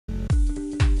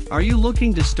Are you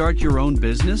looking to start your own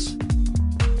business?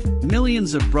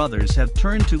 Millions of brothers have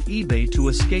turned to eBay to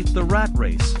escape the rat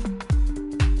race.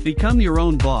 Become your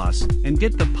own boss and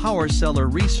get the Power Seller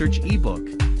Research ebook.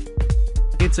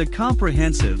 It's a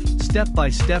comprehensive,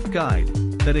 step-by-step guide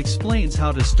that explains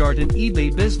how to start an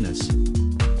eBay business.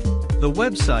 The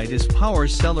website is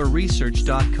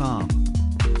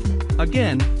powersellerresearch.com.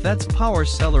 Again, that's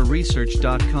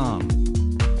powersellerresearch.com.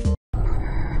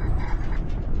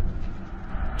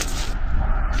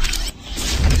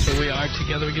 Here we are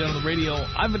together again on the radio.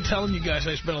 I've been telling you guys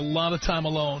I spend a lot of time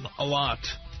alone, a lot.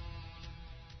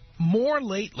 More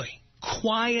lately,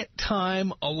 quiet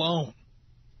time alone.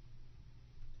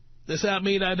 Does that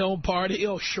mean I don't party?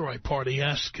 Oh, sure I party.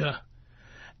 Ask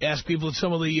people at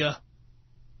some of the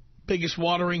biggest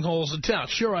watering holes in town.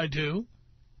 Sure I do.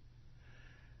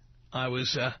 I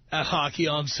was at hockey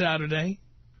on Saturday.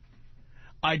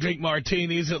 I drink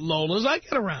martinis at Lola's. I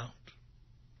get around.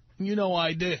 You know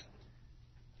I do.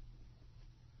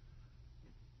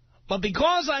 But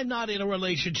because I'm not in a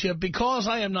relationship, because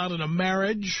I am not in a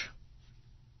marriage,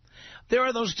 there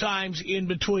are those times in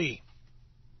between.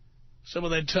 Some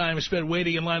of that time is spent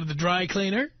waiting in line at the dry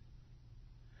cleaner.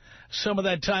 Some of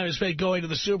that time is spent going to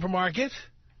the supermarket.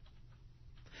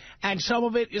 And some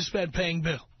of it is spent paying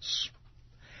bills.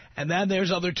 And then there's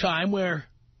other time where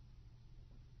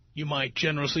you might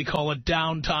generously call it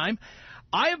downtime.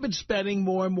 I have been spending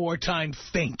more and more time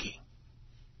thinking.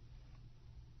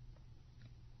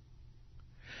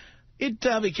 It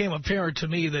became apparent to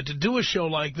me that to do a show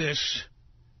like this,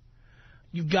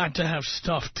 you've got to have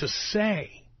stuff to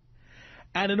say.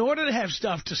 And in order to have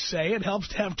stuff to say, it helps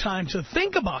to have time to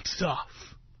think about stuff.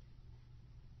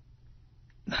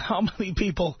 How many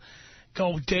people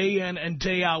go day in and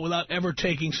day out without ever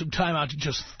taking some time out to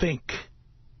just think?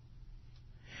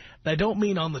 And I don't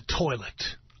mean on the toilet.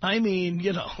 I mean,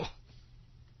 you know,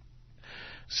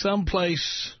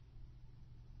 someplace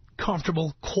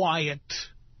comfortable, quiet,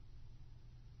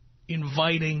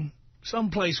 inviting,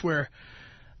 someplace where,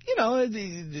 you know,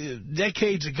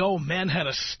 decades ago, men had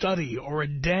a study or a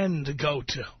den to go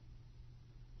to.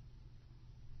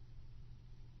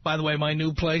 By the way, my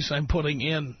new place, I'm putting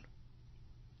in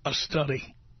a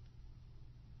study.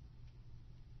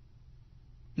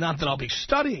 Not that I'll be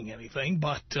studying anything,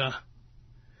 but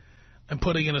I'm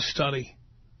putting in a study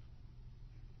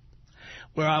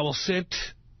where I will sit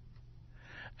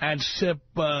and sip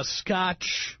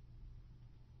scotch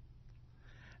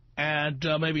and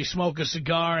maybe smoke a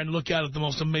cigar and look out at the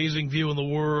most amazing view in the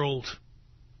world.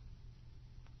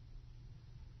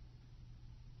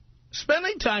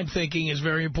 Spending time thinking is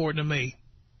very important to me.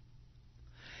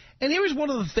 And here's one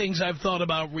of the things I've thought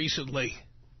about recently.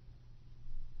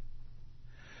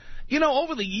 You know,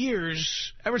 over the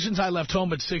years, ever since I left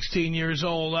home at 16 years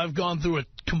old, I've gone through a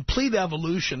complete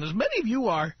evolution, as many of you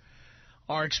are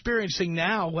experiencing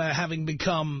now, having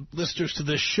become listeners to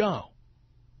this show.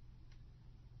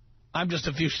 I'm just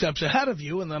a few steps ahead of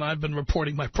you, and then I've been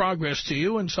reporting my progress to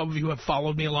you, and some of you have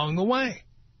followed me along the way.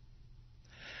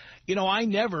 You know, I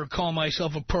never call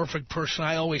myself a perfect person.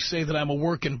 I always say that I'm a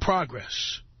work in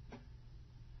progress.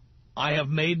 I have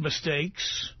made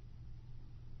mistakes.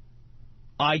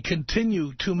 I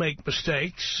continue to make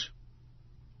mistakes.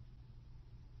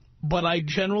 But I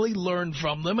generally learn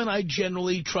from them, and I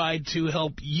generally try to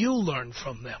help you learn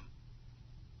from them.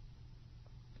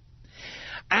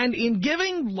 And in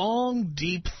giving long,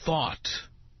 deep thought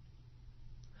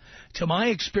to my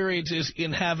experiences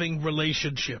in having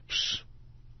relationships,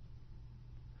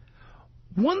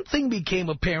 one thing became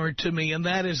apparent to me, and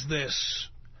that is this.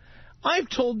 I've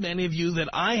told many of you that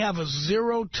I have a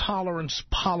zero-tolerance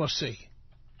policy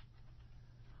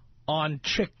on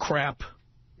chick crap.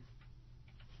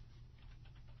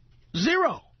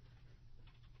 Zero.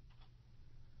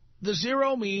 The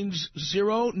zero means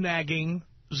zero nagging,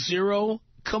 zero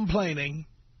complaining.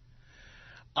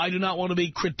 I do not want to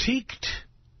be critiqued,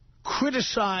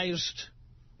 criticized.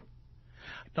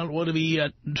 I don't want to be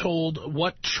told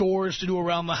what chores to do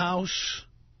around the house.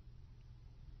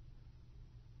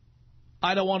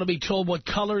 I don't want to be told what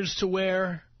colors to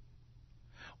wear,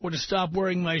 or to stop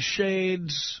wearing my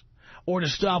shades, or to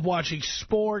stop watching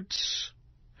sports,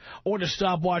 or to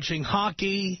stop watching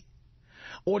hockey,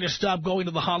 or to stop going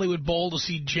to the Hollywood Bowl to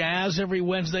see jazz every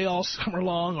Wednesday all summer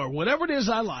long, or whatever it is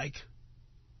I like.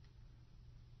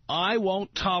 I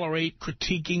won't tolerate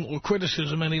critiquing or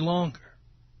criticism any longer.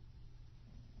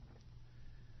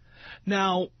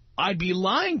 Now, I'd be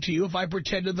lying to you if I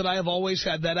pretended that I have always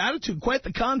had that attitude. Quite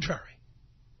the contrary.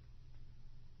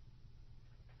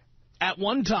 At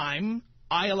one time,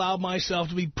 I allowed myself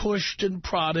to be pushed and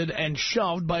prodded and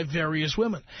shoved by various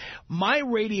women. My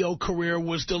radio career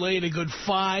was delayed a good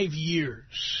 5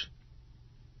 years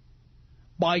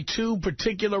by 2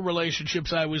 particular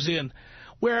relationships I was in,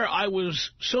 where I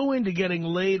was so into getting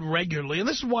laid regularly, and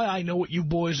this is why I know what you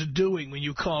boys are doing when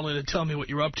you call in and tell me what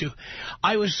you're up to.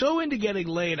 I was so into getting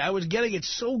laid. I was getting it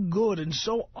so good and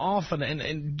so often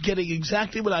and getting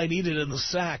exactly what I needed in the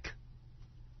sack.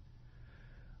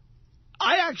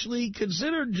 I actually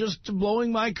considered just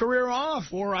blowing my career off,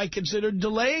 or I considered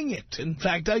delaying it. In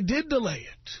fact, I did delay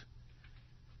it.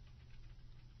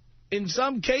 In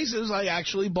some cases, I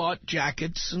actually bought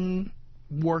jackets and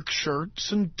work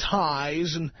shirts and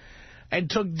ties and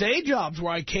took day jobs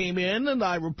where I came in and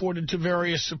I reported to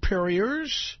various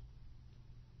superiors.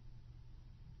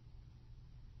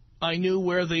 I knew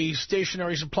where the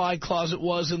stationery supply closet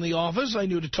was in the office. I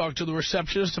knew to talk to the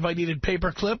receptionist if I needed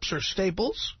paper clips or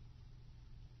staples.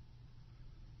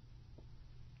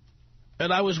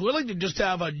 And I was willing to just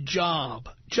have a job,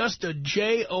 just a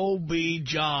J-O-B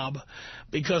job,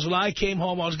 because when I came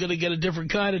home I was going to get a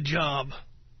different kind of job.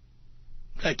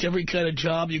 In fact, every kind of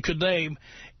job you could name,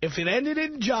 if it ended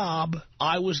in job,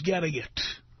 I was getting it.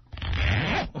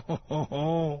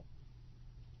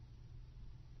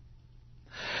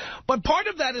 But part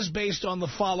of that is based on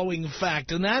the following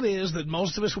fact, and that is that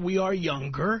most of us, we are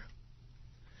younger.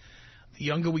 The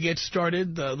younger we get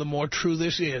started, the more true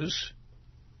this is.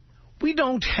 We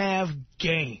don't have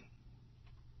game.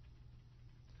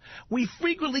 We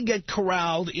frequently get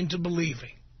corralled into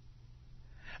believing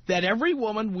that every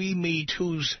woman we meet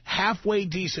who's halfway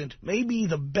decent may be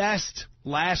the best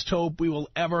last hope we will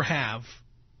ever have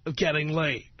of getting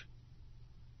laid.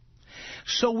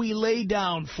 So we lay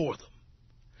down for them.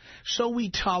 So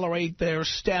we tolerate their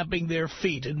stamping their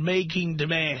feet and making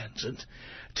demands and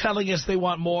telling us they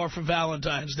want more for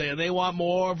Valentine's Day and they want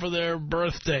more for their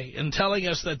birthday and telling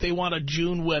us that they want a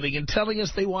June wedding and telling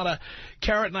us they want a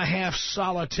 1.5 carat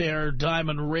solitaire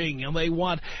diamond ring and they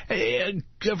want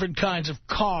different kinds of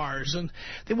cars and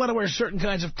they want to wear certain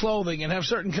kinds of clothing and have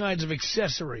certain kinds of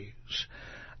accessories.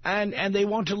 And they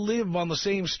want to live on the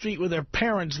same street where their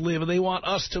parents live, and they want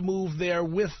us to move there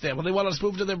with them, and they want us to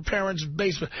move to their parents'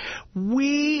 basement.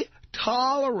 We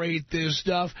tolerate this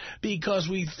stuff because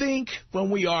we think when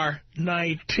we are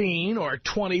 19 or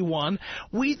 21,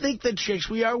 we think the chicks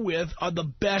we are with are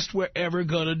the best we're ever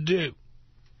going to do.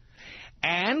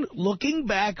 And looking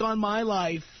back on my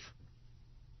life,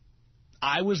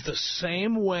 I was the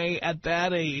same way at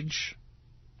that age.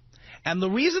 And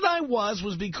the reason I was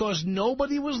because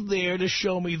nobody was there to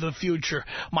show me the future.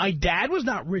 My dad was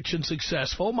not rich and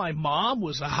successful. My mom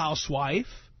was a housewife.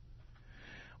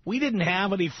 We didn't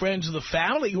have any friends of the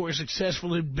family who were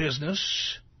successful in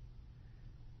business.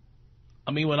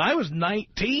 I mean, when I was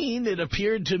 19, it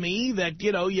appeared to me that,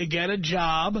 you know, you get a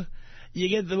job, you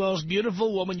get the most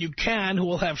beautiful woman you can who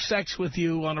will have sex with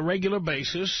you on a regular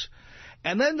basis,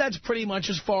 and then that's pretty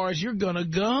much as far as you're going to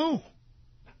go.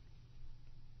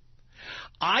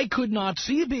 I could not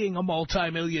see being a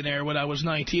multimillionaire when I was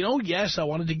 19. Oh, yes, I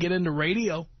wanted to get into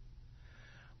radio.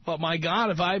 But, my God,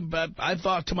 if I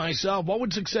thought to myself, what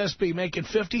would success be? Making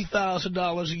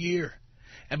 $50,000 a year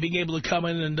and being able to come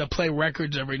in and play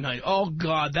records every night. Oh,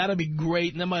 God, that'd be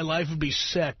great, and then my life would be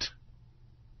set.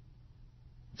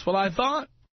 That's what I thought.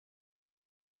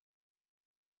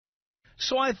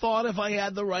 So I thought if I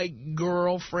had the right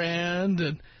girlfriend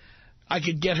and I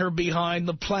could get her behind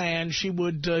the plan, she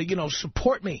would,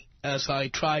 support me as I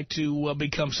tried to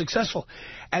become successful.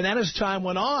 And then as time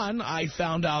went on, I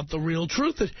found out the real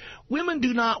truth, that women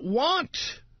do not want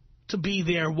to be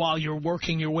there while you're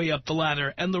working your way up the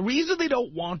ladder. And the reason they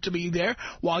don't want to be there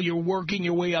while you're working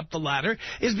your way up the ladder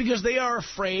is because they are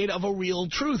afraid of a real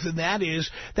truth, and that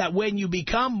is that when you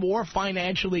become more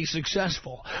financially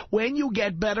successful, when you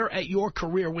get better at your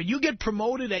career, when you get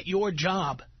promoted at your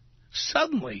job,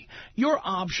 suddenly your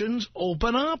options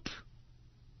open up.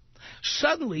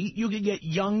 Suddenly you can get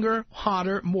younger,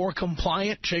 hotter, more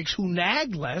compliant chicks who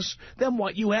nag less than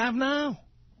what you have now.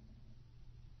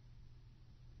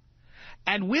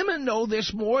 And women know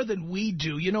this more than we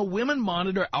do. You know, women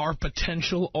monitor our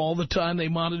potential all the time. They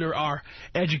monitor our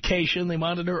education. They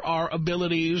monitor our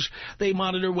abilities. They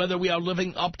monitor whether we are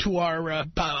living up to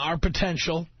our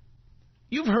potential.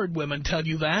 You've heard women tell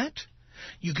you that.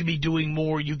 You could be doing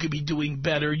more. You could be doing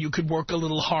better. You could work a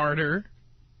little harder.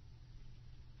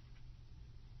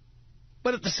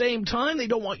 But at the same time, they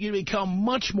don't want you to become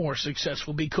much more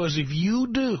successful, because if you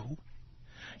do,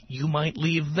 you might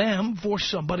leave them for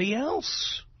somebody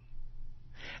else.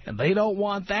 And they don't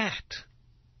want that.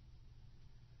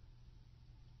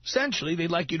 Essentially,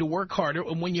 they'd like you to work harder,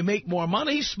 and when you make more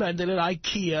money, spend it at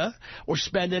IKEA, or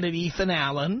spend it at Ethan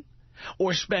Allen,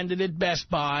 or spend it at Best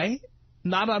Buy.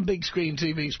 Not on big screen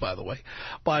TVs, by the way,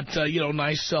 but,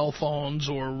 nice cell phones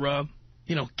or,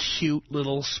 cute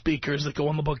little speakers that go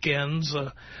on the bookends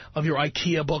of your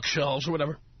IKEA bookshelves or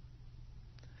whatever.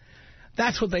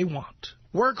 That's what they want.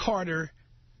 Work harder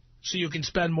so you can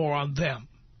spend more on them,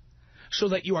 so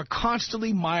that you are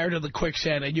constantly mired in the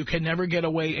quicksand and you can never get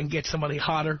away and get somebody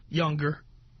hotter, younger,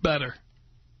 better.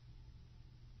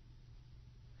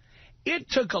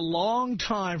 It took a long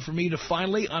time for me to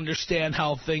finally understand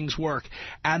how things work.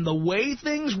 And the way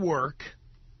things work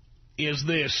is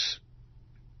this.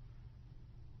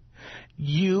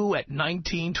 You at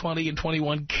 19, 20, and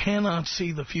 21 cannot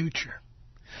see the future.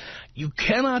 You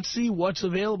cannot see what's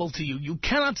available to you. You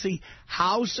cannot see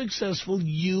how successful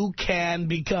you can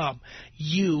become.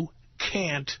 You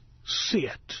can't see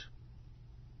it.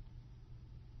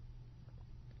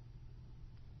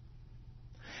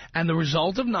 And the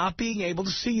result of not being able to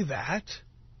see that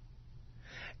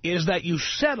is that you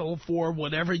settle for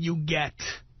whatever you get.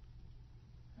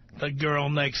 The girl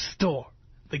next door.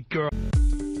 The girl.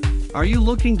 Are you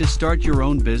looking to start your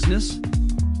own business?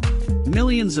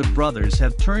 Millions of brothers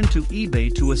have turned to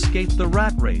eBay to escape the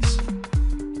rat race.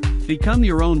 Become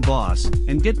your own boss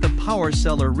and get the Power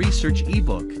Seller Research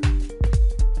ebook.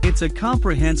 It's a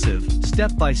comprehensive,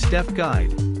 step-by-step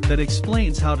guide that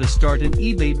explains how to start an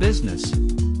eBay business.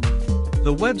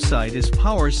 The website is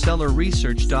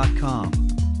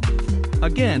powersellerresearch.com.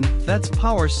 Again, that's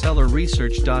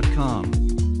powersellerresearch.com.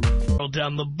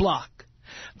 Down the block,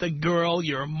 the girl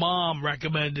your mom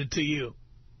recommended to you,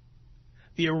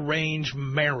 the arranged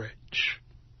marriage,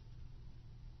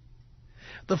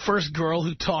 the first girl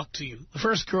who talked to you, the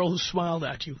first girl who smiled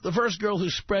at you, the first girl who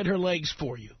spread her legs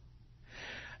for you.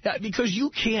 Yeah, because you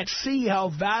can't see how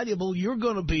valuable you're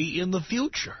going to be in the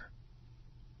future.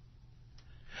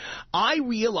 I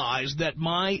realize that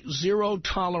my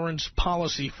zero-tolerance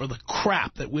policy for the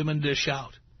crap that women dish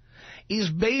out is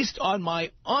based on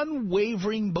my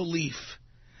unwavering belief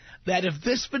that if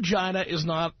this vagina is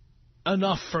not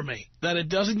enough for me, that it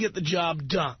doesn't get the job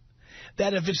done,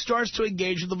 that if it starts to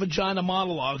engage with the vagina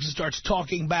monologues and starts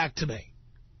talking back to me,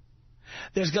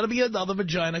 there's going to be another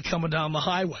vagina coming down the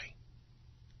highway.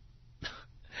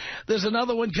 There's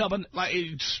another one coming.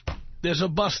 There's a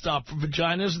bus stop for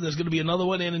vaginas, and there's going to be another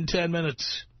one in 10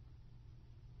 minutes.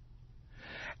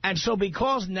 And so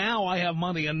because now I have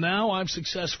money and now I'm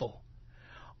successful,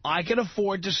 I can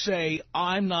afford to say,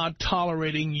 I'm not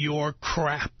tolerating your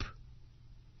crap.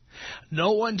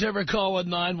 No one's ever calling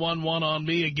 911 on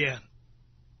me again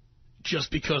just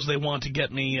because they want to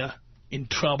get me in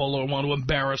trouble or want to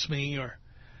embarrass me or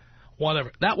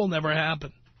whatever. That will never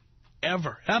happen.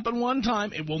 Ever. Happened one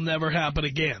time, it will never happen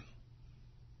again.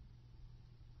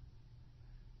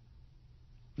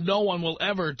 No one will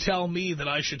ever tell me that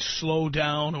I should slow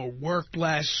down or work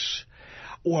less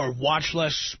or watch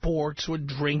less sports or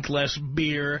drink less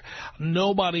beer.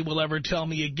 Nobody will ever tell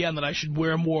me again that I should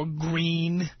wear more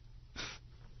green.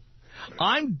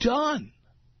 I'm done.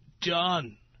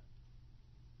 Done.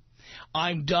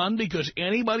 I'm done because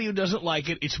anybody who doesn't like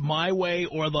it, it's my way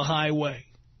or the highway.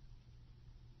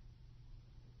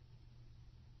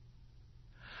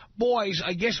 Boys,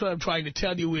 I guess what I'm trying to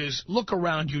tell you is, look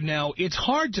around you now. It's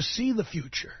hard to see the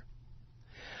future.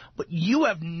 But you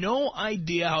have no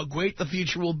idea how great the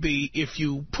future will be if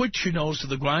you put your nose to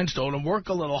the grindstone and work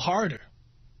a little harder.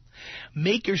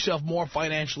 Make yourself more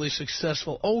financially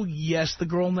successful. Oh, yes, the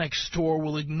girl next door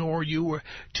will ignore you or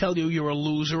tell you you're a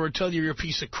loser or tell you you're a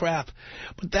piece of crap.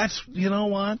 But that's, you know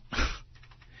what?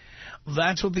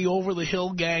 That's what the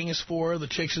over-the-hill gang is for, the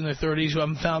chicks in their 30s who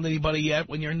haven't found anybody yet.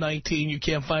 When you're 19, you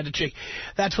can't find a chick.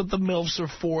 That's what the MILFs are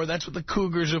for. That's what the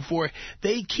cougars are for.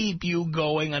 They keep you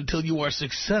going until you are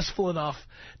successful enough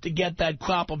to get that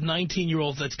crop of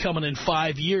 19-year-olds that's coming in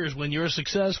 5 years when you're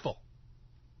successful.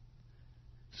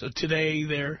 So today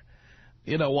they're,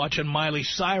 watching Miley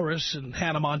Cyrus and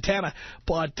Hannah Montana.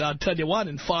 But I'll tell you what,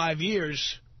 in 5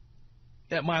 years,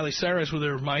 that Miley Cyrus with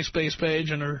her MySpace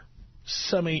page and her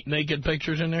semi-naked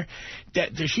pictures in there,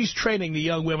 she's training the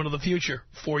young women of the future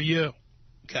for you,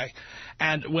 okay?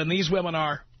 And when these women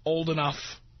are old enough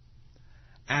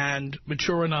and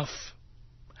mature enough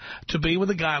to be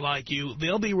with a guy like you,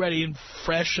 they'll be ready and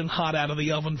fresh and hot out of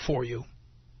the oven for you.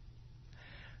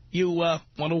 You want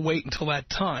to wait until that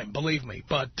time, believe me.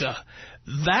 But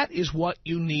that is what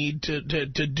you need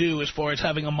to do as far as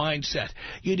having a mindset.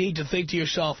 You need to think to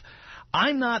yourself,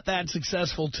 I'm not that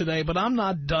successful today, but I'm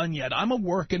not done yet. I'm a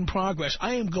work in progress.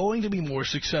 I am going to be more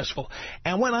successful.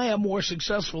 And when I am more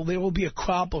successful, there will be a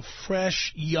crop of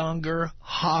fresh, younger,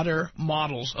 hotter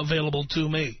models available to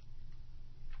me.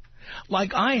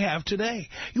 Like I have today.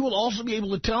 You will also be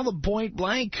able to tell them point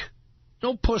blank.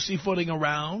 No pussyfooting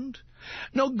around.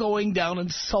 No going down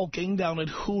and sulking down at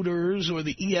Hooters or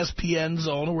the ESPN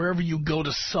zone or wherever you go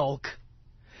to sulk.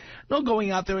 No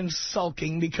going out there and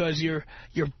sulking because you're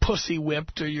pussy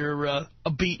whipped or you're a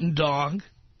beaten dog.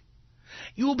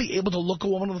 You will be able to look a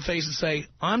woman in the face and say,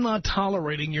 I'm not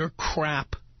tolerating your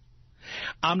crap.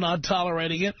 I'm not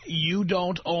tolerating it. You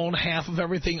don't own half of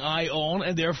everything I own,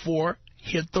 and therefore,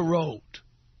 hit the road.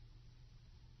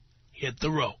 Hit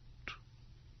the road.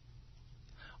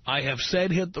 I have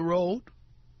said hit the road.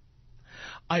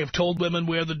 I have told women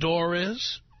where the door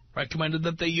is, recommended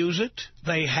that they use it.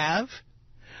 They have.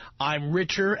 I'm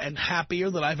richer and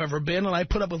happier than I've ever been, and I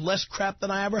put up with less crap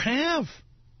than I ever have.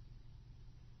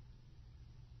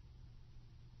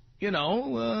 You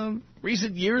know,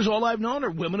 recent years, all I've known are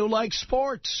women who like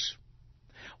sports.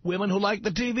 Women who like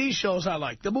the TV shows I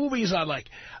like, the movies I like.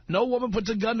 No woman puts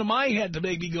a gun to my head to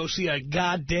make me go see a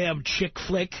goddamn chick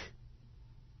flick.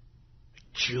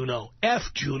 Juno. F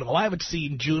Juno. I haven't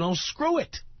seen Juno. Screw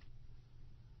it.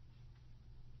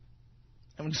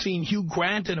 I haven't seen Hugh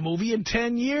Grant in a movie in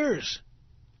 10 years.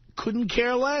 Couldn't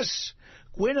care less.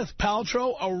 Gwyneth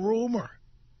Paltrow, a rumor.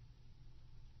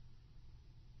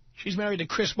 She's married to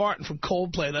Chris Martin from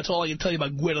Coldplay. That's all I can tell you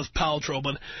about Gwyneth Paltrow.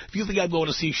 But if you think I'm going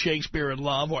to see Shakespeare in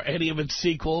Love or any of its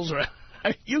sequels, or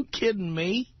are you kidding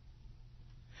me?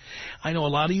 I know a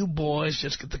lot of you boys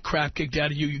just get the crap kicked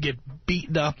out of you. You get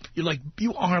beaten up.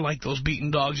 You are like those beaten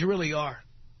dogs. You really are.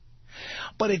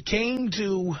 But it came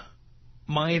to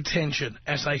my attention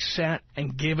as I sat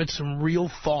and gave it some real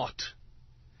thought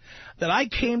that I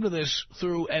came to this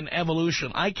through an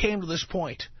evolution. I came to this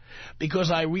point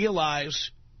because I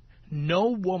realized no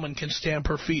woman can stamp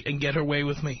her feet and get her way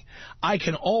with me. I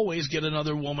can always get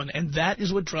another woman, and that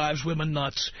is what drives women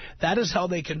nuts. That is how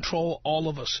they control all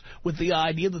of us, with the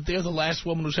idea that they're the last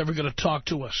woman who's ever going to talk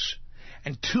to us.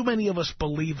 And too many of us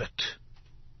believe it.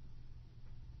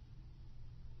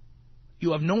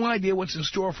 You have no idea what's in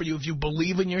store for you if you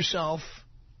believe in yourself.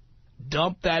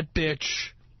 Dump that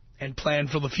bitch and plan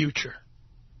for the future.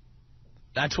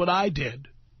 That's what I did.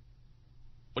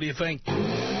 What do you think?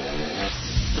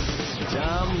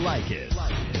 Tom Leykis.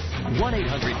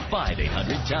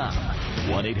 1-800-5800-TOM.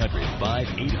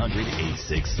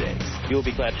 1-800-5800-866. You'll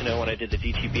be glad to know when I did the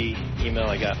DTB email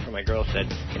I got from my girl said,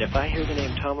 and if I hear the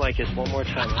name Tom Leykis one more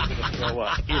time, I'm going to throw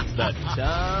up. It's the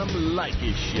Tom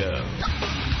Leykis Show.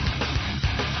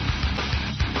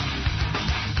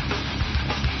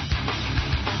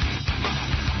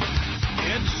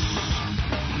 It's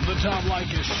the Tom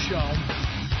Leykis Show.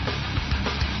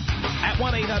 At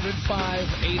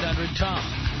 1-800-5800-TOM.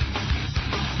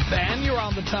 Ben, you're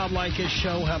on the Tom Leykis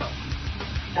Show. Hello.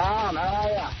 Tom, how are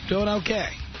you? Doing okay.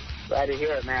 Glad to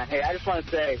hear it, man. Hey, I just want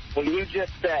to say, what you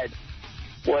just said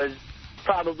was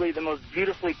probably the most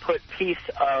beautifully put piece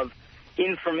of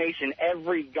information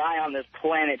every guy on this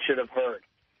planet should have heard.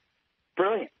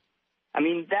 Brilliant. I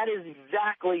mean, that is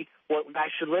exactly what guys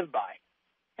should live by.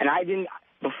 And I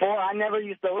never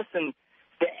used to listen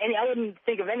to I wouldn't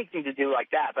think of anything to do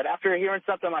like that. But after hearing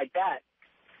something like that,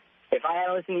 if I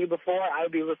hadn't listened to you before, I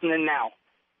would be listening now.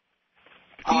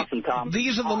 Awesome, Tom.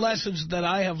 These are the lessons that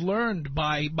I have learned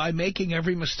by making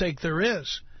every mistake there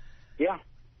is. Yeah.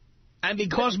 And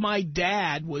because my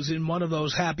dad was in one of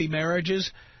those happy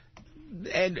marriages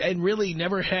and really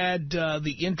never had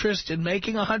the interest in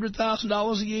making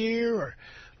 $100,000 a year or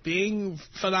being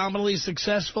phenomenally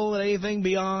successful at anything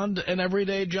beyond an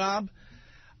everyday job,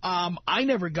 I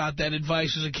never got that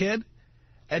advice as a kid.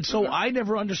 And so I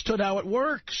never understood how it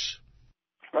works.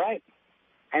 Right.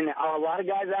 And a lot of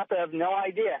guys out there have no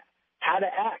idea how to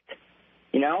act,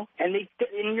 you know? And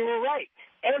you were right.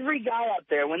 Every guy out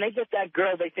there, when they get that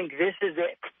girl, they think this is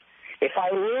it. If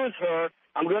I lose her,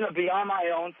 I'm going to be on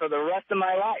my own for the rest of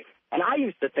my life. And I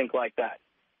used to think like that.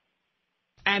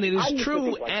 And it is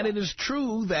true, it is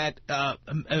true that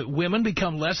women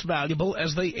become less valuable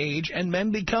as they age, and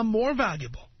men become more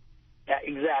valuable. Yeah,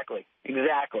 exactly. And a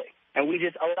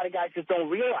lot of guys just don't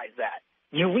realize that.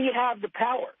 We have the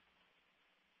power.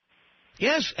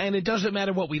 Yes, and it doesn't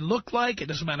matter what we look like. It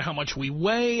doesn't matter how much we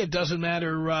weigh. It doesn't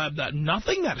matter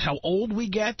nothing. That's how old we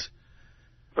get.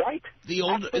 Right.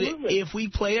 Absolutely. If we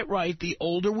play it right, the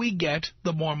older we get,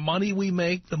 the more money we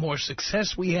make, the more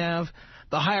success we have,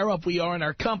 the higher up we are in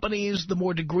our companies, the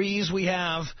more degrees we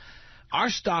have. Our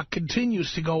stock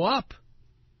continues to go up.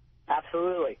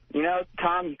 Absolutely. You know,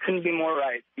 Tom, you couldn't be more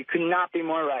right. You could not be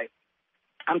more right.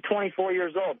 I'm 24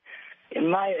 years old.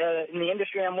 In the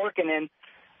industry I'm working in,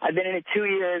 I've been in it 2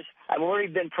 years. I've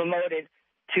already been promoted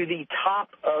to the top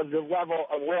of the level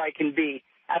of where I can be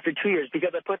after 2 years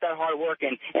because I put that hard work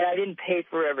in, and I didn't pay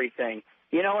for everything.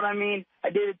 You know what I mean? I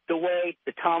did it the way,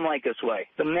 the Tom Leykis way,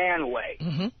 the man way.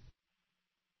 Mm-hmm.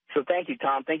 So thank you,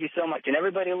 Tom. Thank you so much. And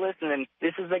everybody listening,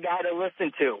 this is the guy to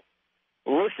listen to.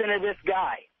 Listen to this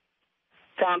guy.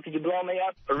 Tom, could you blow me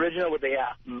up? Original with the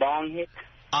bong hit?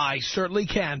 I certainly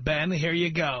can, Ben. Here you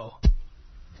go.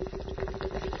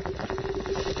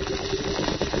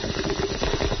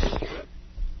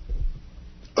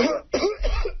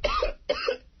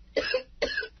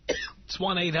 It's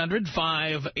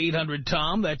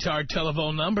 1-800-5800-TOM. That's our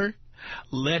telephone number.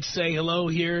 Let's say hello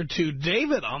here to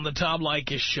David on the Tom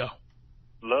Leykis Show.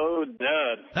 Hello,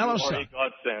 Dad. Hello, sir.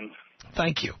 Godsend.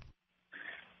 Thank you.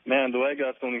 Man, do I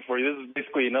got something for you. This is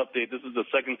basically an update. This is the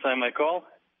second time I call.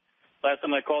 Last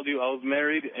time I called you, I was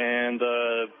married, and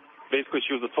basically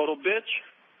she was a total bitch.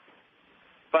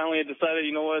 Finally, I decided,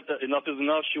 you know what, enough is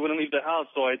enough. She wouldn't leave the house,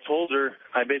 so I told her,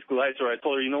 I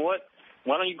told her, you know what,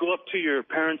 why don't you go up to your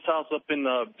parents' house up in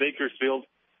Bakersfield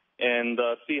and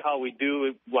see how we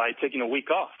do by taking a week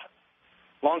off.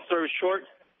 Long story short,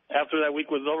 after that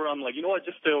week was over, I'm like, you know what,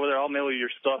 just stay over there. I'll mail you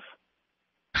your stuff.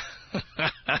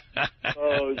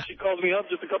 She called me up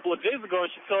just a couple of days ago, and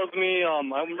she tells me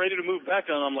I'm ready to move back,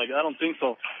 and I'm like, I don't think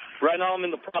so. Right now I'm in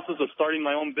the process of starting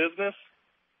my own business,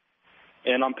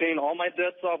 and I'm paying all my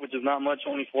debts off, which is not much,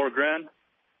 only $4,000.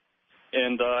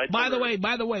 And By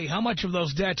the way, how much of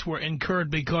those debts were incurred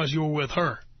because you were with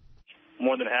her?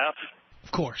 More than half.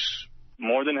 Of course.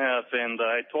 More than half. And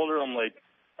I told her, I'm like,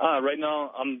 right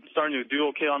now I'm starting to do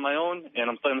okay on my own, and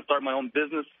I'm starting to start my own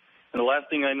business. And the last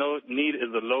thing I need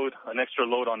is an extra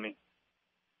load on me.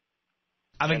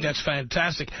 I think that's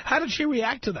fantastic. How did she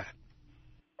react to that?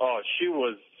 Oh, she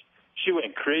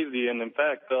went crazy. And in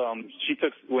fact, when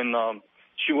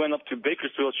she went up to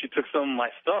Bakersfield, she took some of my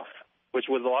stuff, which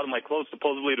was a lot of my clothes,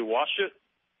 supposedly to wash it.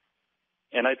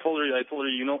 And I told her,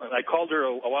 you know, I called her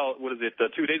a while, 2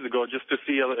 days ago, just to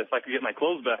see if I could get my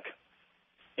clothes back.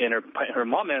 And her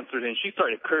mom answered, and she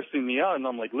started cursing me out. And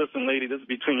I'm like, listen, lady, this is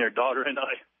between your daughter and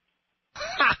I.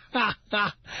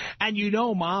 And you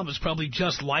know Mom is probably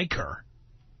just like her.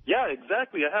 Yeah,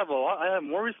 exactly. I have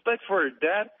more respect for her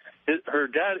dad. Her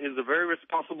dad is a very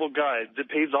responsible guy that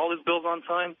pays all his bills on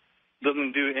time,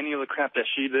 doesn't do any of the crap that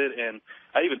she did. And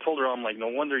I even told her, I'm like, no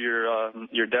wonder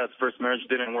your dad's first marriage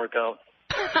didn't work out.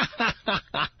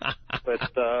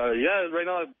 But, yeah, right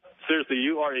now, seriously,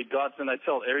 you are a godsend. I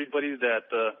tell everybody that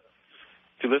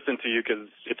to listen to you because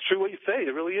it's true what you say.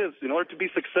 It really is. In order to be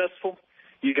successful,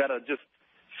 you got to just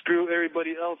screw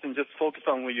everybody else and just focus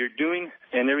on what you're doing,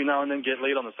 and every now and then get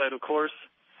laid on the side, of course.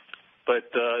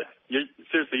 But you're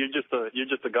just a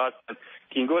godsend.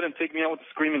 Can you go ahead and take me out with the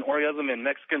screaming orgasm in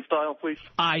Mexican style, please?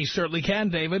 I certainly can,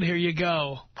 David. Here you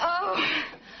go.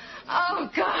 Oh,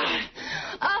 God.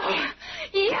 Oh,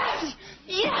 yes,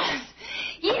 yes,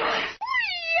 yes.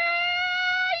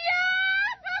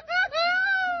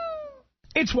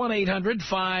 It's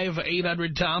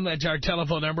 1-800-5800-TOM. That's our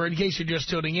telephone number. In case you're just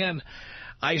tuning in,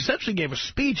 I essentially gave a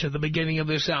speech at the beginning of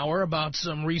this hour about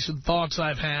some recent thoughts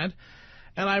I've had.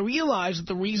 And I realized that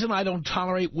the reason I don't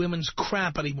tolerate women's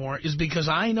crap anymore is because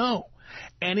I know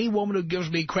any woman who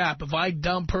gives me crap, if I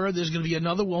dump her, there's going to be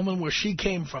another woman where she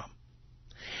came from.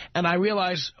 And I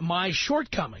realized my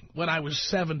shortcoming when I was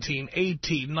 17,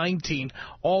 18, 19,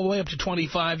 all the way up to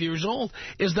 25 years old,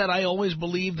 is that I always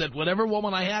believed that whatever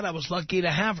woman I had, I was lucky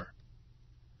to have her.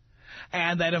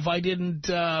 And that if I didn't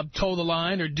toe the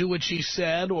line or do what she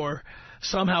said or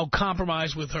somehow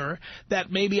compromise with her,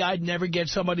 that maybe I'd never get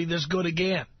somebody this good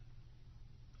again.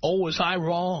 Oh, was I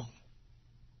wrong?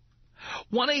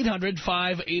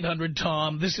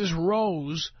 1-800-5800-TOM. This is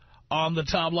Rose on the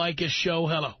Tom Leykis Show.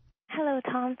 Hello. Hello,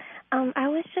 Tom. I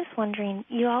was just wondering,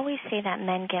 you always say that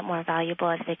men get more valuable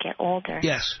as they get older.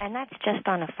 Yes. And that's just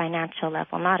on a financial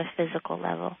level, not a physical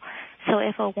level. So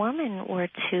if a woman were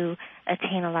to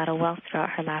attain a lot of wealth throughout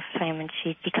her lifetime and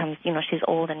she becomes, she's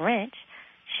old and rich,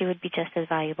 she would be just as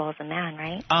valuable as a man,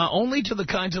 right? Only to the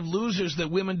kinds of losers that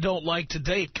women don't like to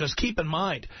date, because keep in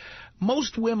mind,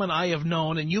 most women I have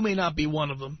known, and you may not be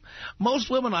one of them, most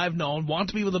women I've known want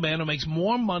to be with a man who makes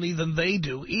more money than they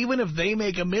do, even if they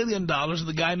make $1 million and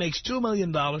the guy makes $2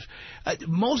 million.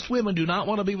 Most women do not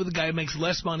want to be with a guy who makes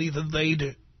less money than they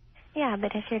do. Yeah,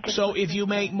 but if you're just... So if you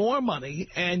make more money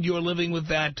and you're living with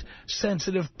that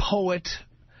sensitive poet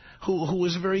who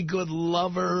is a very good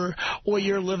lover, or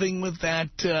you're living with that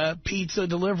pizza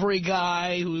delivery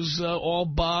guy who's all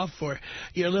buff, or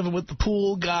you're living with the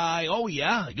pool guy, oh,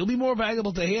 yeah, you'll be more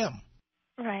valuable to him.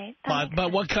 Right.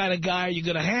 But what kind of guy are you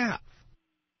going to have?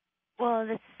 Well,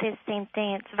 it's the same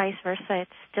thing. It's vice versa.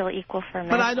 It's still equal for men.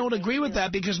 But I don't agree with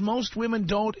that, because most women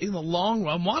don't, in the long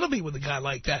run, want to be with a guy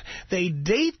like that. They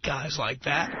date guys like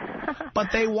that,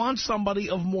 but they want somebody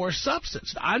of more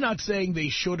substance. I'm not saying they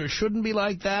should or shouldn't be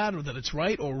like that, or that it's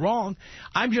right or wrong.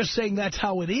 I'm just saying that's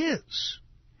how it is.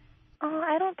 Oh,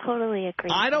 I don't totally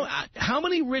agree. How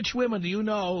many rich women do you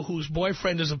know whose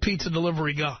boyfriend is a pizza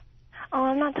delivery guy? Oh,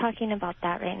 I'm not talking about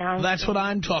that right now. That's what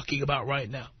I'm talking about right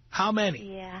now. How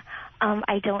many? Yeah.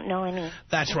 I don't know any.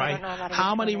 That's right.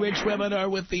 How many rich women are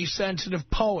with the sensitive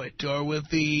poet, or with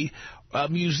the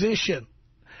musician,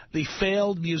 the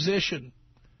failed musician?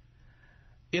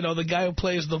 You know, the guy who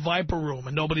plays the Viper Room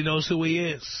and nobody knows who he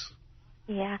is.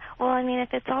 Yeah. Well, I mean, if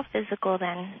it's all physical,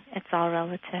 then it's all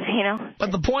relative, you know?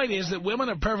 But the point is that women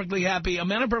are perfectly happy,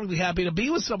 men are perfectly happy to be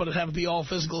with someone that have to be all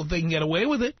physical if they can get away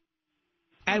with it.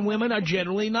 And women are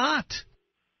generally not.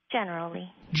 Generally.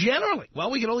 Generally.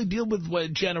 Well, we can only deal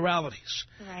with generalities.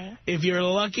 Right. If you're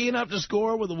lucky enough to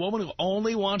score with a woman who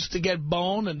only wants to get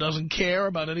boned and doesn't care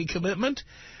about any commitment,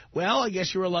 well, I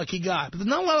guess you're a lucky guy. But there's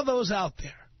not a lot of those out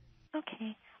there.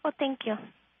 Okay. Well, thank you.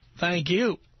 Thank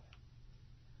you.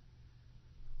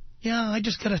 Yeah, I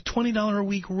just got a $20 a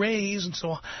week raise, and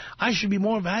so I should be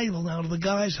more valuable now to the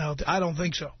guys out there. I don't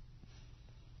think so.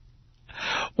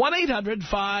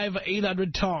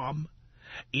 1-800-5800-TOM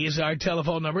is our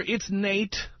telephone number. It's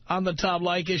Nate on the Tom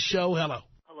Leykis show. Hello.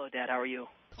 Hello, Dad. How are you?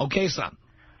 Okay, son.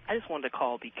 I just wanted to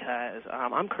call because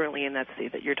I'm currently in that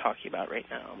state that you're talking about right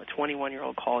now. I'm a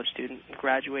 21-year-old college student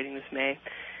graduating this May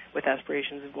with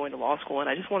aspirations of going to law school, and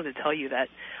I just wanted to tell you that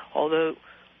although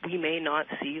we may not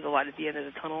see the light at the end of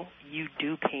the tunnel, you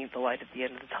do paint the light at the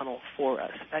end of the tunnel for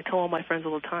us. I tell all my friends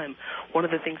all the time, one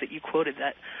of the things that you quoted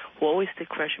that will always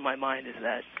stick fresh in my mind is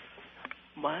that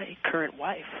my current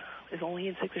wife is only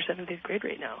in 6th or 7th, 8th grade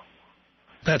right now.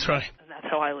 That's right. And that's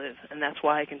how I live, and that's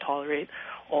why I can tolerate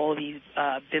all these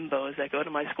bimbos that go to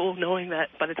my school, knowing that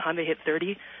by the time they hit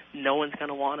 30, no one's going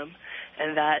to want them,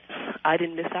 and that I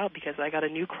didn't miss out because I got a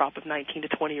new crop of 19 to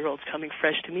 20-year-olds coming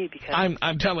fresh to me. Because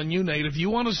I'm telling you, Nate, if you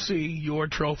want to see your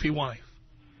trophy wife,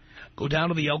 go down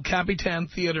to the El Capitan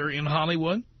Theater in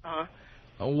Hollywood,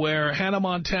 where Hannah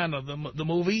Montana, the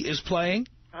movie, is playing.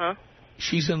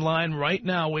 She's in line right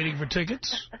now waiting for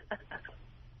tickets.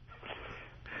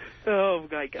 Oh,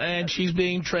 my God. And she's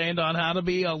being trained on how to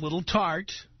be a little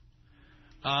tart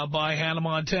by Hannah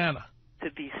Montana. To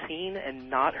be seen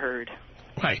and not heard.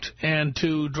 Right. And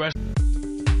to dress...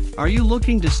 Are you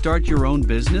looking to start your own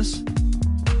business?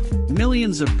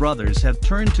 Millions of brothers have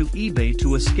turned to eBay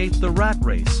to escape the rat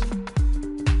race.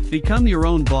 Become your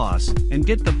own boss and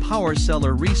get the Power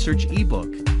Seller Research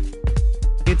ebook.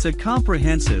 It's a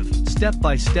comprehensive,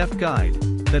 step-by-step guide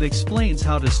that explains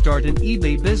how to start an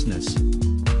eBay business.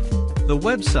 The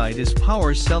website is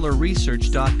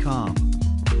powersellerresearch.com.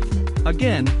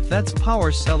 Again, that's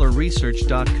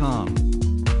powersellerresearch.com.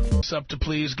 It's up to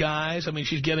please, guys. I mean,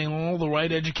 she's getting all the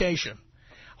right education.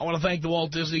 I want to thank the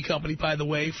Walt Disney Company, by the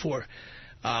way, for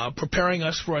preparing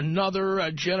us for another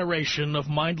generation of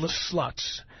mindless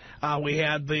sluts. We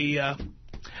had the...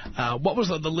 what was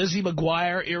the Lizzie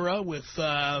McGuire era with,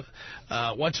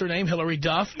 what's her name, Hillary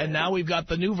Duff, and now we've got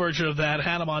the new version of that,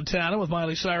 Hannah Montana with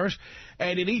Miley Cyrus,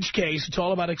 and in each case, it's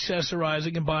all about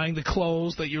accessorizing and buying the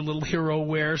clothes that your little hero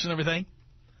wears and everything.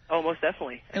 Oh, most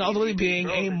definitely. And ultimately being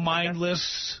a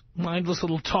mindless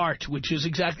little tart, which is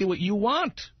exactly what you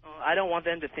want. I don't want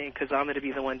them to think, because I'm going to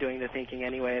be the one doing the thinking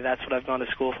anyway. That's what I've gone to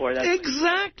school for. That's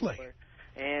exactly.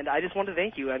 And I just want to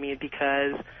thank you. I mean,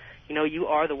 because... you know, you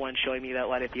are the one showing me that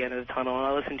light at the end of the tunnel, and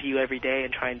I listen to you every day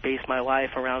and try and base my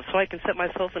life around so I can set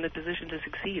myself in a position to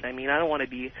succeed. I mean, I don't want to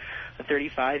be a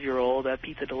 35-year-old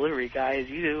pizza delivery guy, as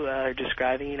you are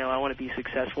describing. You know, I want to be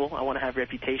successful. I want to have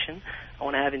reputation. I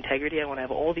want to have integrity. I want to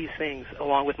have all these things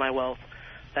along with my wealth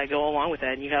that go along with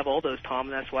that. And you have all those, Tom,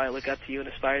 and that's why I look up to you and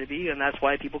aspire to be you, and that's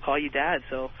why people call you Dad.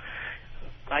 So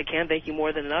I can't thank you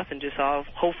more than enough, and just I'll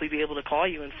hopefully be able to call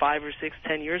you in 5 or 6,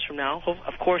 10 years from now.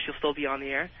 Of course, you'll still be on the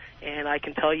air, and I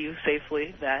can tell you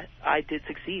safely that I did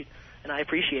succeed, and I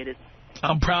appreciate it.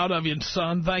 I'm proud of you,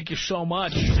 son. Thank you so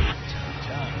much.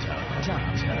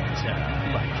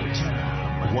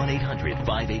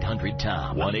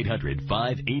 1-800-5800-TOM.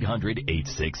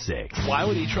 1-800-5800-866. Why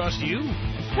would he trust you?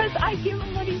 Because I give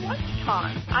him what he wants,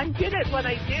 Tom. I'm good at what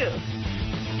I do.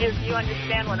 If you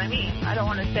understand what I mean. I don't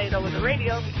want to say it over the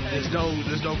radio because...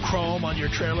 There's no chrome on your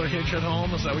trailer hitch at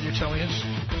home? Is that what you're telling us?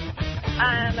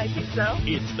 And I think so.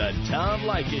 It's the Tom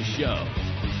Leykis Show.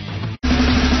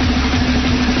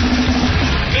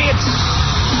 It's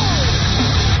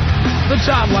the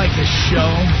Tom Leykis Show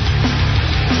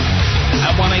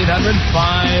at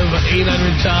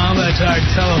 1-800-5800-TOM. That's our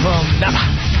telephone number.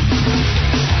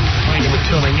 Thank you for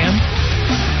tuning in.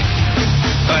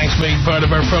 Thanks for being part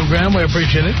of our program. We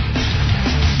appreciate it.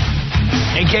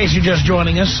 In case you're just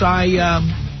joining us, I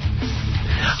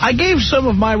gave some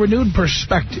of my renewed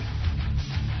perspective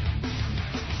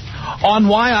on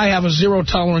why I have a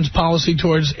zero-tolerance policy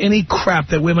towards any crap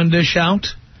that women dish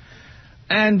out.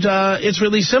 And it's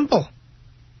really simple.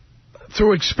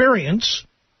 Through experience,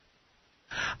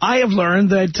 I have learned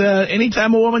that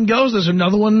anytime a woman goes, there's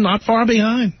another one not far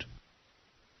behind.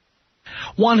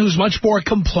 One who's much more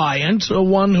compliant,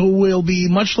 one who will be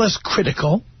much less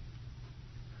critical,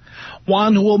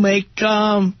 one who will make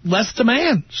less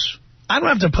demands. I don't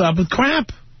have to put up with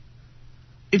crap.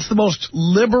 It's the most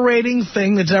liberating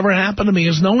thing that's ever happened to me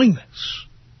is knowing this.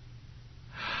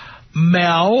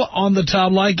 Mel on the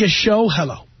Tom Leykis Show.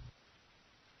 Hello.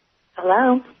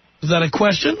 Hello. Is that a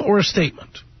question or a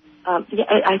statement? Yeah,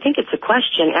 I think it's a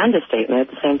question and a statement at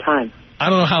the same time. I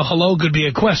don't know how hello could be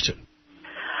a question.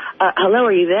 Hello,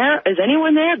 are you there? Is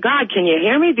anyone there? God, can you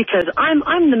hear me? Because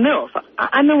I'm the MILF.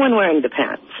 I'm the one wearing the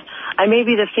pants. I may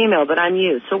be the female, but I'm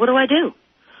you. So what do I do?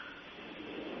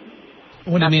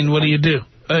 What do you mean, what do you do?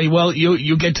 Well,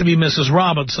 you get to be Mrs.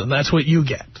 Robinson. That's what you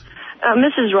get.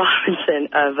 Mrs. Robinson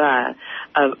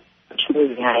of which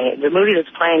movie? The movie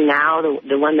that's playing now,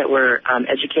 the one that we're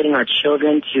educating our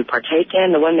children to partake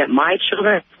in, the one that my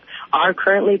children are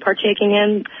currently partaking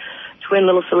in, Twin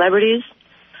Little Celebrities.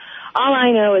 All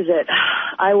I know is that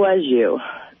I was you,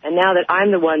 and now that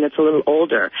I'm the one that's a little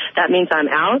older, that means I'm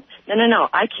out? No.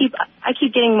 I keep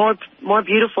getting more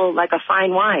beautiful like a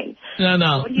fine wine.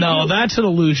 No, that's an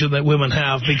illusion that women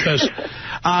have because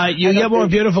you get more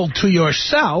beautiful to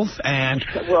yourself, and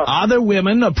other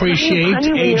women appreciate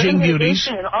aging beauties.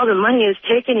 And all the money is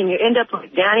taken, and you end up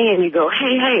like Danny, and you go,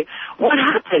 hey, what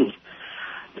happened?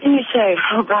 Then you say,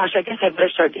 oh, gosh, I guess I better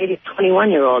start dating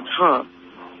 21-year-olds, huh?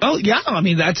 Oh, yeah, I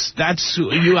mean, that's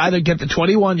you either get the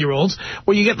 21-year-olds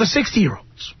or you get the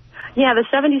 60-year-olds. Yeah, the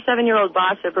 77-year-old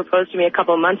boss that proposed to me a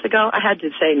couple of months ago, I had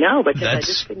to say no because I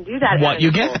just couldn't do that. What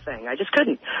you get. Thing. I just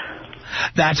couldn't.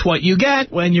 That's what you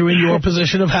get when you're in your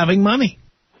position of having money.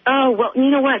 Oh, well,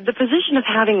 you know what? The position of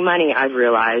having money, I've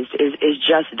realized, is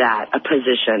just that, a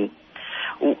position.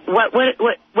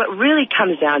 What really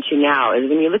comes down to now is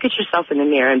when you look at yourself in the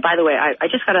mirror, and by the way, I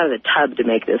just got out of the tub to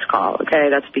make this call, okay?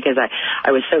 That's because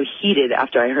I was so heated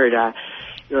after I heard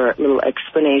your little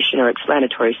explanation or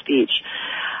explanatory speech.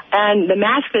 And the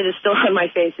mask that is still on my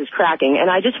face is cracking, and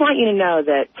I just want you to know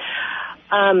that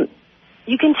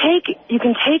you can take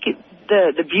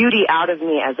the beauty out of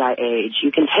me as I age.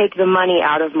 You can take the money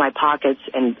out of my pockets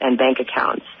and bank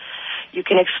accounts. You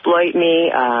can exploit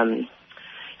me.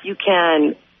 You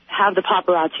can have the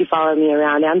paparazzi follow me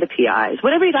around and the PIs.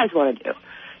 Whatever you guys want to do.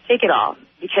 Take it all.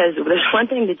 Because there's one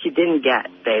thing that you didn't get,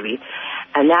 baby,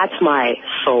 and that's my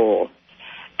soul.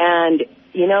 And,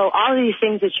 you know, all these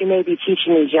things that you may be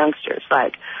teaching these youngsters,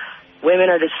 like women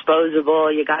are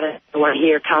disposable, you got to want to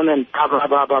hear come and blah, blah,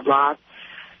 blah, blah, blah.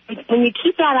 When you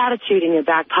keep that attitude in your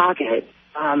back pocket,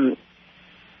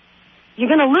 you're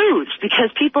going to lose because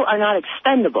people are not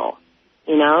expendable.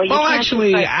 You know, well,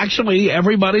 actually,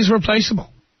 everybody's replaceable.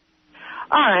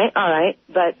 All right.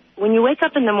 But when you wake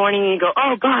up in the morning and you go,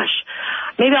 oh, gosh,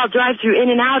 maybe I'll drive through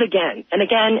In-N-Out again, and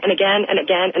again, and again, and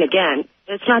again, and again.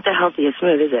 It's not the healthiest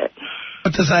move, is it?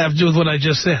 What does that have to do with what I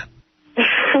just said?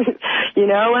 You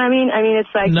know what I mean? I mean, it's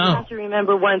like no. You have to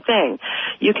remember one thing.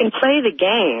 You can play the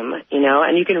game, you know,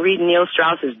 and you can read Neil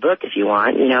Strauss's book if you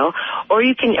want, you know, or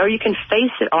you can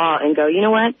face it all and go, you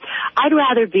know what? I'd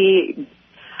rather be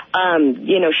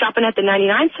shopping at the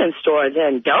 99-cent store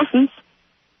than Gelson's,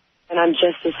 and I'm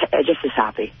just as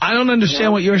happy. I don't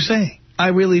understand what you're saying. I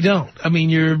really don't. I mean,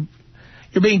 you're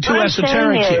being too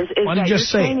esoteric here. Why don't you just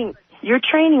say it? You're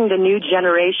training the new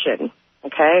generation,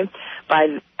 okay,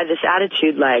 by this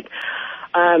attitude like,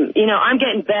 I'm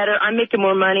getting better, I'm making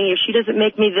more money. If she doesn't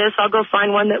make me this, I'll go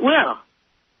find one that will.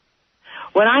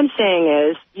 What I'm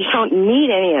saying is you don't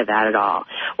need any of that at all.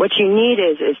 What you need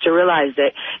is to realize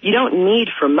that you don't need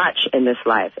for much in this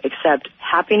life except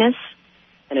happiness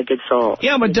and a good soul.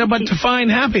 Yeah, but define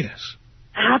happiness.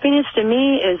 Happiness to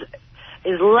me is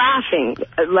laughing,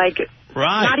 like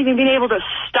not even being able to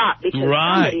stop because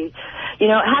somebody,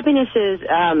 happiness is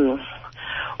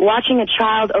watching a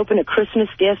child open a Christmas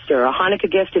gift or a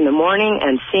Hanukkah gift in the morning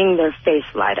and seeing their face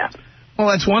light up. Well,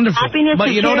 that's wonderful. Happiness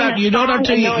but you don't have to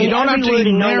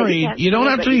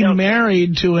be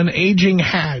married to an aging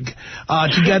hag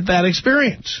to get that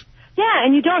experience. Yeah,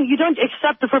 and you don't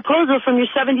accept the proposal from your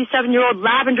 77-year-old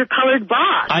lavender-colored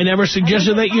boss. I never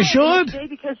suggested that you should.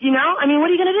 Because, I mean, what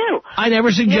are you going to do? I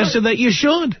never suggested that you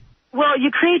should. Well,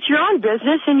 you create your own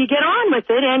business and you get on with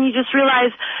it and you just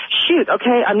realize, shoot,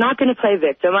 okay, I'm not going to play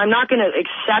victim. I'm not going to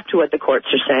accept what the courts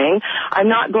are saying.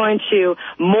 I'm not going to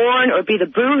mourn or be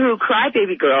the boo-hoo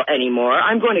crybaby girl anymore.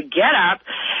 I'm going to get up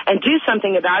and do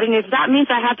something about it. And if that means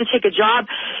I have to take a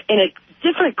job in a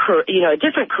different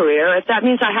career, if that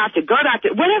means I have to go back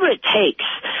to whatever it takes,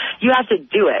 you have to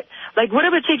do it. Like,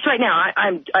 whatever it takes right now,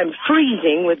 I'm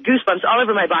freezing with goosebumps all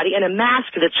over my body and a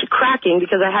mask that's cracking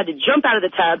because I had to jump out of the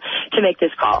tub to make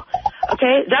this call.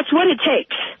 Okay? That's what it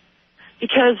takes.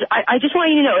 Because I just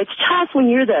want you to know, it's tough when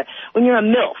you're a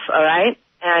MILF, all right?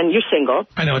 And you're single.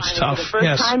 I know, it's tough. The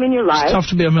first time in your life. It's tough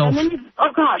to be a MILF. And then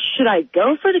oh, gosh, should I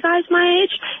go for the guys my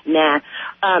age? Nah.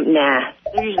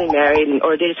 They're usually married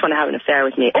or they just want to have an affair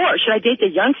with me. Or should I date the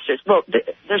youngsters? Well,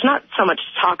 there's not so much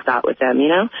to talk about with them,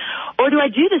 Or do I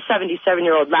do the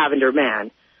 77-year-old lavender man?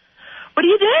 What do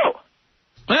you do?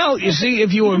 Well, you see,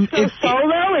 if you were... Go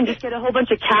solo and just get a whole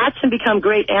bunch of cats and become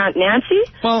great Aunt Nancy?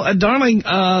 Well, darling,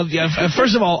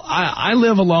 first of all, I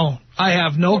live alone. I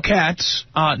have no cats.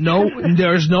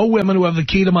 There's no women who have the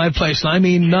key to my place, and I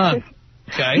mean none.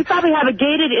 Okay. You probably have a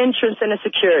gated entrance and a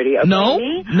security. Okay? No,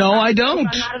 I don't.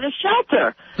 I'm out of the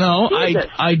shelter. No,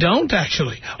 I don't,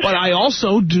 actually. But I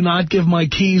also do not give my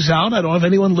keys out. I don't have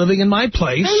anyone living in my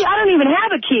place. Hey, I don't even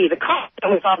have a key. The car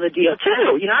was all the deal,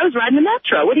 too. I was riding the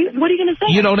Metro. What are you going to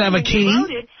say? You don't have a key?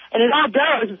 And it all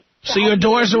goes. So your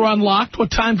doors are unlocked?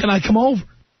 What time can I come over?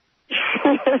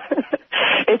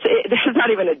 There's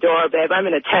not even a door, babe. I'm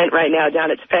in a tent right now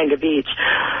down at Topanga Beach.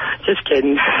 Just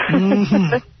kidding.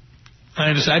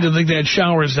 I didn't think they had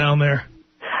showers down there.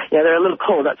 Yeah, they're a little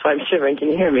cold. That's why I'm shivering. Can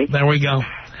you hear me? There we go.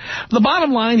 The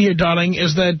bottom line here, darling,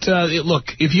 is that, look,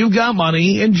 if you've got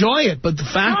money, enjoy it. But the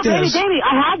fact is... Baby,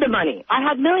 I had the money. I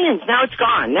had millions. Now it's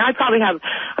gone. Now I probably have,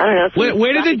 I don't know...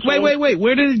 Where did it... Wait.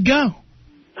 Where did it go?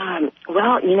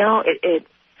 Well,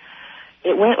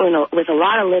 it went with a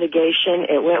lot of litigation.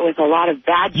 It went with a lot of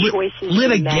bad choices.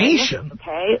 Litigation? Men,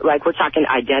 okay? Like, we're talking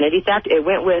identity theft. It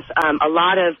went with a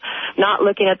lot of not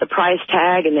looking at the price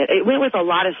tag. And it went with a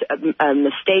lot of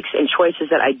mistakes and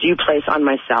choices that I do place on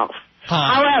myself.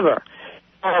 However,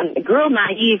 Girl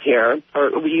Naive here,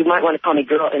 or you might want to call me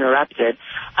Girl Interrupted,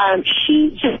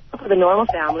 she just grew up with a normal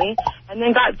family and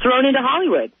then got thrown into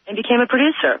Hollywood and became a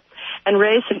producer and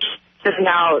raised some kids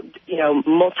now,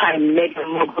 multi-mega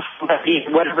mogul celebrity,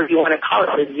 whatever you want to call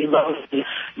it,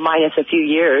 minus a few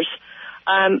years,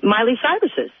 Miley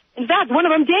Cyrus's. In fact, one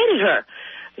of them dated her.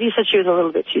 But he said she was a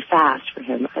little bit too fast for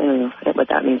him. I don't know what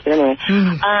that means, but anyway.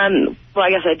 Well, I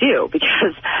guess I do,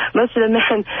 because most of the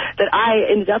men that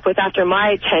I ended up with after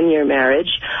my 10-year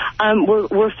marriage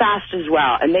were fast as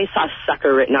well. And they saw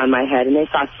sucker written on my head, and they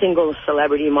saw single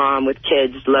celebrity mom with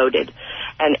kids loaded.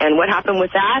 And what happened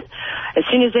with that? As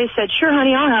soon as they said, sure,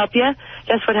 honey, I'll help you,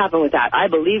 guess what happened with that? I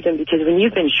believed them, because when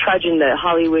you've been trudging the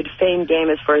Hollywood fame game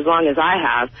for as long as I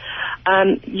have,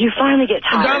 you finally get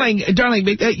tired.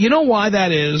 Darling, you know why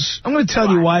that is? I'm going to tell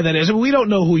you why that is. I mean, we don't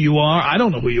know who you are. I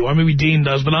don't know who you are. Maybe Dean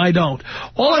does, but I don't.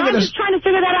 I'm just trying to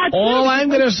figure that out. All I'm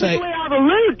going to say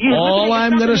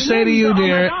to you,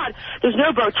 dear. Oh, my God. There's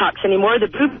no Botox anymore. The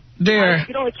boob. Dear, you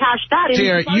can only cash that in.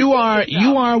 Dear, you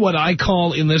are what I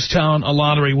call in this town a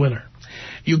lottery winner.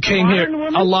 You came here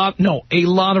a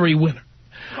lottery winner.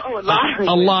 Oh, a lottery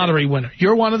winner. A lottery winner.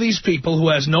 You're one of these people who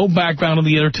has no background in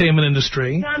the entertainment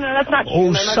industry. No, that's not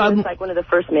true. My mother was like one of the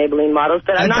first Maybelline models,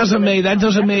 but that doesn't mean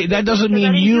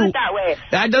you.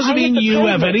 That doesn't mean you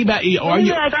have any. Are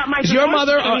you? Is your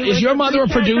mother a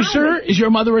producer? Is your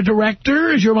mother a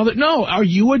director? No. Are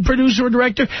you a producer or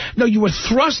director? No, you were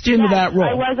thrust into that role.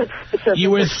 I was a producer. You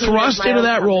were thrust into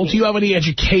that role. Do you have any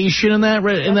education in that?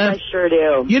 I sure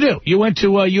do. You do. You went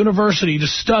to a university to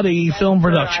study film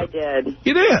production. I did.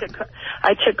 You did.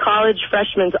 I took college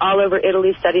freshmen all over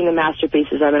Italy studying the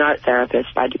masterpieces. I'm an art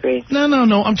therapist by degree.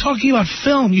 No. I'm talking about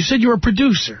film. You said you were a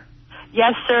producer.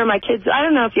 Yes, sir. My kids, I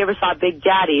don't know if you ever saw Big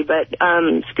Daddy, but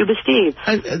Scuba Steve.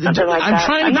 Something like that.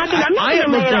 I'm not going to lay it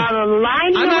on the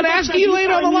line. I'm not asking you to lay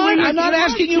it on the line. I'm not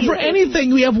asking you for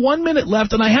anything. We have 1 minute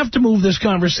left, and I have to move this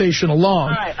conversation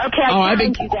along. All right. Okay, I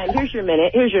challenge you then. Here's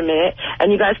your minute,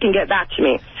 and you guys can get back to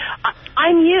me.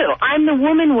 I'm you. I'm the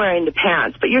woman wearing the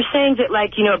pants. But you're saying that,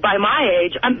 by my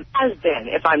age, I'm has-been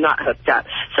if I'm not hooked up.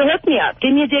 So hook me up.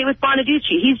 Give me a date with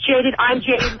Bonaducci. He's jaded. I'm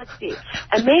jaded. Let's see.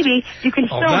 And maybe you can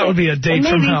film that would be a date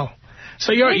from hell.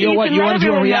 So you want to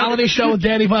do a reality show with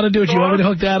Danny Bonaduce? You want me to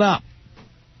hook that up?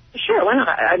 Sure, why not?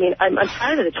 I mean, I'm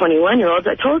tired of the 21-year-olds.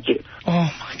 I told you. Oh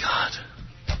my God.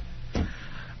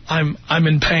 I'm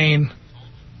in pain.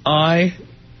 I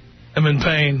am in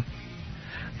pain.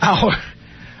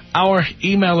 Our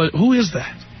email. Who is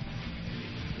that?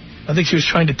 I think she was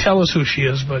trying to tell us who she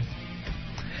is, but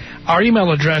our email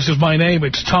address is my name.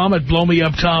 It's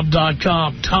tom@blowmeuptom.com.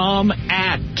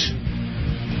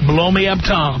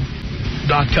 tom@blowmeuptom.com.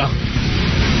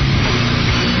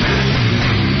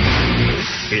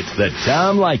 It's the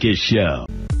Tom Leykis Show.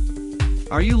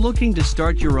 Are you looking to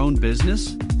start your own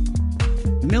business?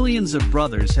 Millions of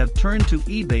brothers have turned to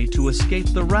eBay to escape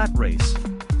the rat race.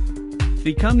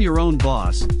 Become your own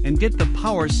boss and get the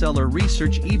Power Seller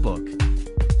Research ebook.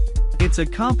 It's a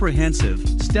comprehensive,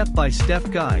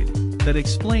 step-by-step guide that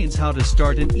explains how to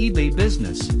start an eBay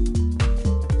business.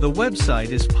 The website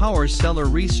is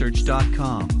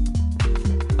powersellerresearch.com.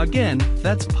 Again,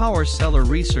 that's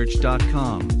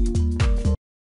powersellerresearch.com.